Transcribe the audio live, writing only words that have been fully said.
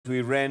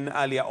we ran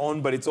earlier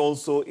on, but it's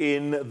also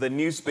in the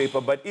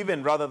newspaper. But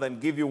even rather than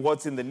give you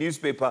what's in the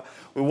newspaper,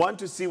 we want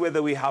to see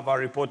whether we have our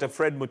reporter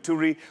Fred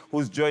Muturi,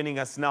 who's joining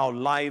us now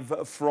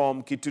live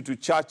from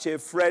Kitutu Chache.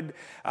 Fred,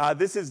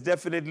 this is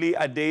definitely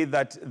a day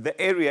that the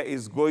area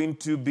is going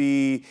to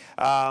be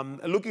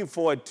looking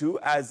forward to,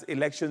 as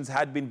elections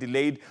had been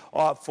delayed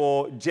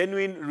for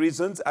genuine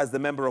reasons, as the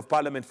Member of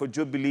Parliament for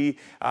Jubilee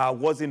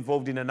was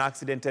involved in an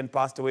accident and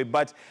passed away.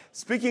 But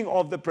speaking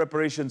of the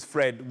preparations,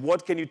 Fred,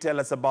 what can you tell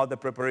us about the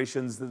preparations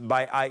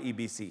by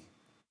IEBC?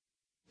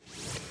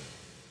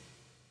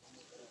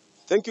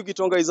 Thank you,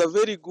 Gitonga. It's a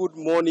very good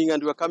morning,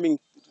 and we are coming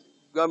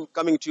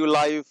to you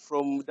live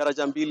from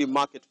Darajambili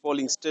Market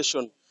Polling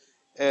Station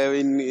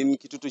in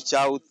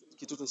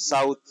Kitutu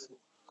South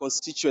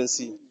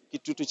constituency,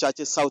 Kitutu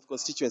Chache South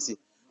constituency.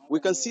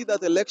 We can see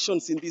that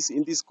elections in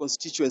this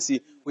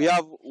constituency, we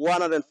have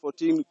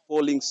 114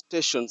 polling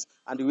stations,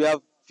 and we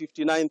have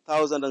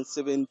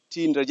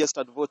 59,017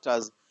 registered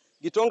voters.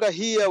 Gitonga,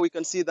 here we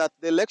can see that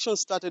the election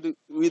started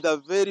with a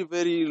very,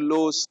 very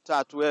low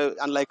start, where,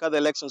 unlike other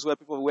elections where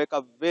people wake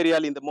up very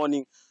early in the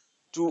morning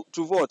to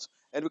vote.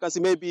 And we can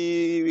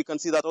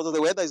see that although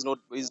the weather is not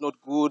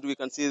good, we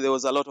can see there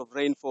was a lot of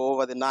rainfall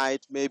over the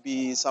night.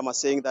 Maybe some are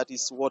saying that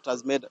is what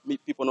has made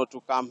people not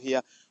to come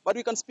here. But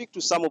we can speak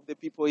to some of the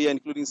people here,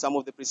 including some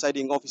of the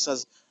presiding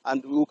officers,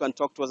 and who can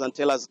talk to us and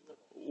tell us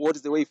what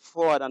is the way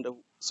forward, and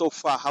so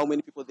far how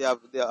many people they have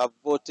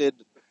voted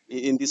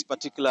in this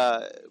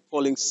particular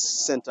polling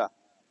center.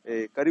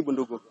 Karibu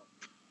ndugu.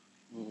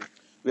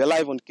 We are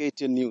live on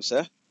KTN News.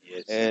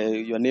 Yes.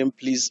 Your name,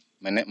 please?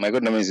 My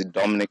good name is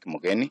Dominic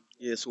Mugeni.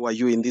 Yes. Who are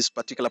you in this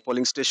particular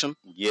polling station?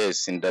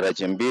 Yes, in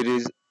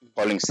Darajambiri,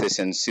 polling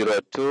station 02,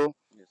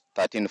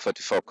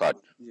 1344 card.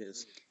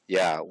 Yes.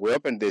 Yeah, we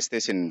opened the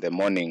station in the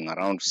morning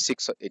around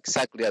 6,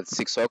 exactly at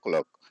 6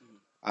 o'clock.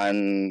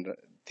 And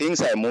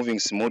things are moving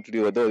smoothly,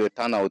 although the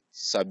turnout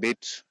is a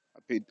bit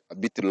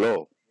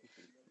low.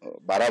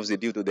 Perhaps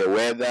due to the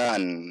weather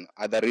and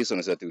other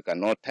reasons that we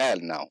cannot tell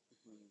now.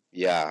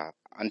 Yeah,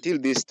 until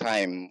this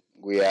time,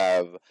 we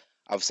have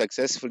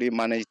successfully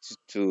managed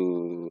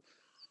to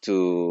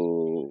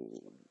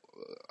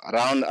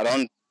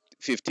around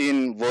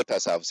 15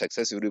 voters have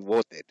successfully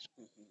voted.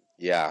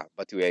 Yeah,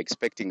 but we are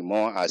expecting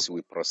more as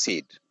we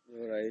proceed.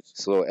 All right.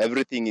 So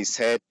everything is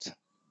set.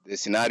 The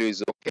scenario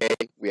is okay.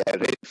 We are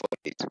ready for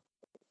it.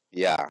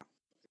 Yeah.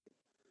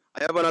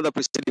 I have another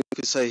presiding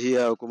officer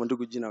here.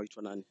 Kumandugu jina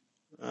uitwa nani?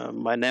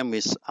 My name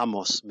is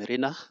Amos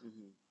Mirina,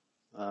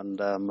 and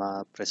I'm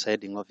a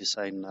presiding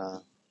officer in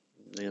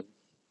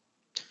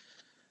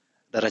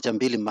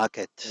Darajambili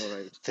Market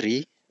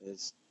 3.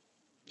 Yes.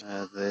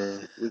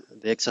 The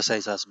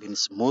exercise has been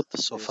smooth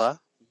so far.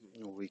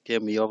 We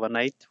came here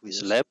overnight, we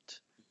slept,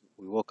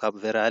 we woke up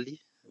very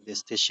early. The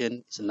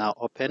station is now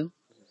open.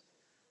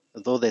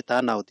 Though the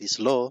turnout is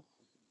low,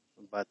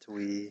 but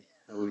we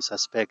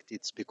suspect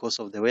it's because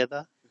of the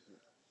weather.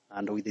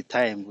 And with the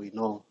time, we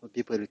know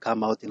people will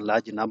come out in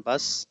large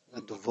numbers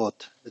to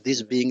vote.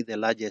 This being the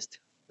largest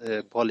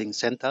polling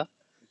center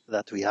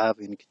that we have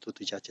in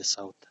Kitutu Chache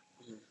South.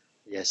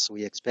 Yes,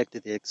 we expect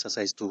the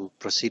exercise to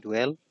proceed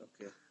well.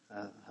 Okay.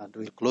 And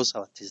we'll close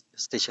our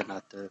station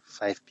at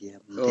 5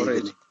 p.m. All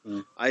right.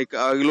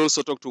 I will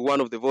also talk to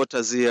one of the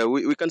voters here.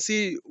 We can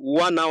see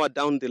 1 hour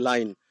down the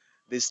line,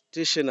 the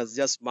station has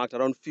just marked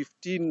around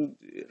 15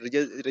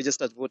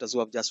 registered voters who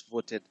have just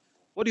voted.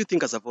 What do you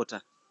think as a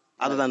voter?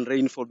 Other than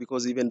rainfall,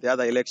 because even the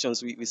other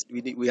elections,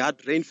 we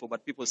had rainfall,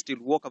 but people still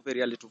woke up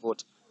very early to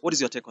vote. What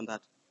is your take on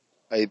that?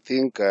 I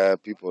think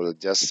people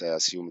just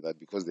assume that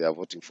because they are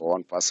voting for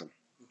one person,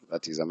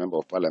 that is a member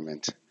of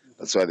parliament,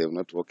 that's why they've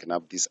not woken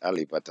up this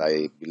early. But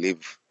I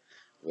believe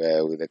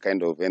with the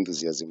kind of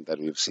enthusiasm that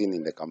we've seen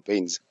in the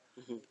campaigns,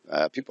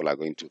 people are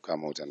going to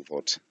come out and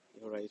vote.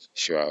 All right.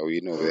 Sure, we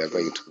know they are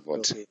going to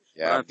vote. Okay.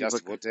 Yeah, I've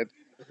just voted,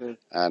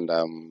 and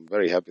I'm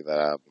very happy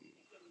that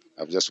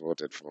I've just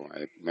voted for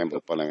my member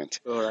of parliament.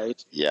 All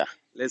right. Yeah.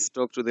 Let's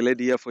talk to the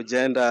lady here for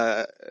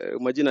gender.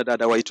 Majina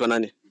dada, waitwa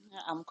nani?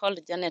 I'm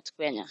called Janet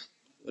Kwenya.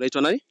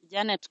 Unaitwa nani?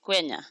 Janet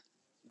Kwenya.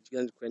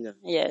 Janet Kwenya.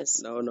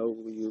 Yes. Naona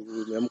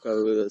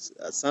umeamka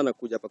sana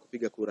kuja hapa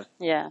kupiga kura.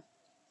 Yeah.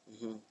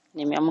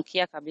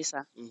 Nimeamkia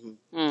kabisa.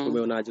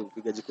 Umeonaje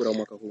upigaji kura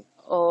mwaka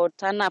huu?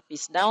 Turn up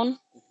is down,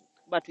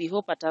 but we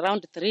hope at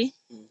around 3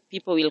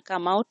 people will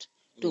come out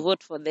to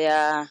vote for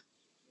their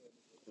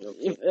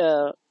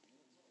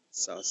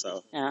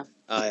Sawa. yeah.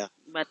 Yeah.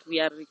 But we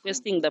are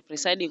requesting the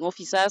presiding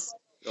officers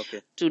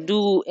to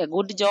do a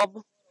good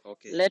job.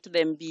 Okay. Let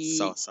them be.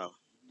 Sawa.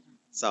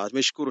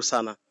 Tumeshukuru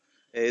sana.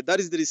 That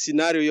is the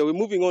scenario here. We're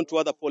moving on to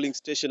other polling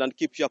station and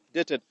keep you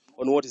updated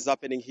on what is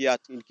happening here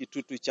in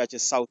Kitutu Chache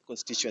South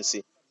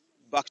constituency.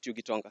 Back to you,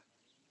 Gitonga.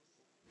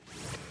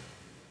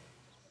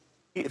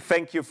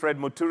 Thank you, Fred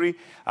Muturi,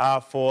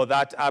 for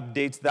that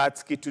update.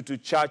 That's Kitutu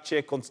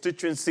Chache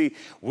constituency,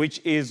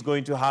 which is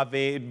going to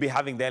be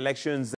having the elections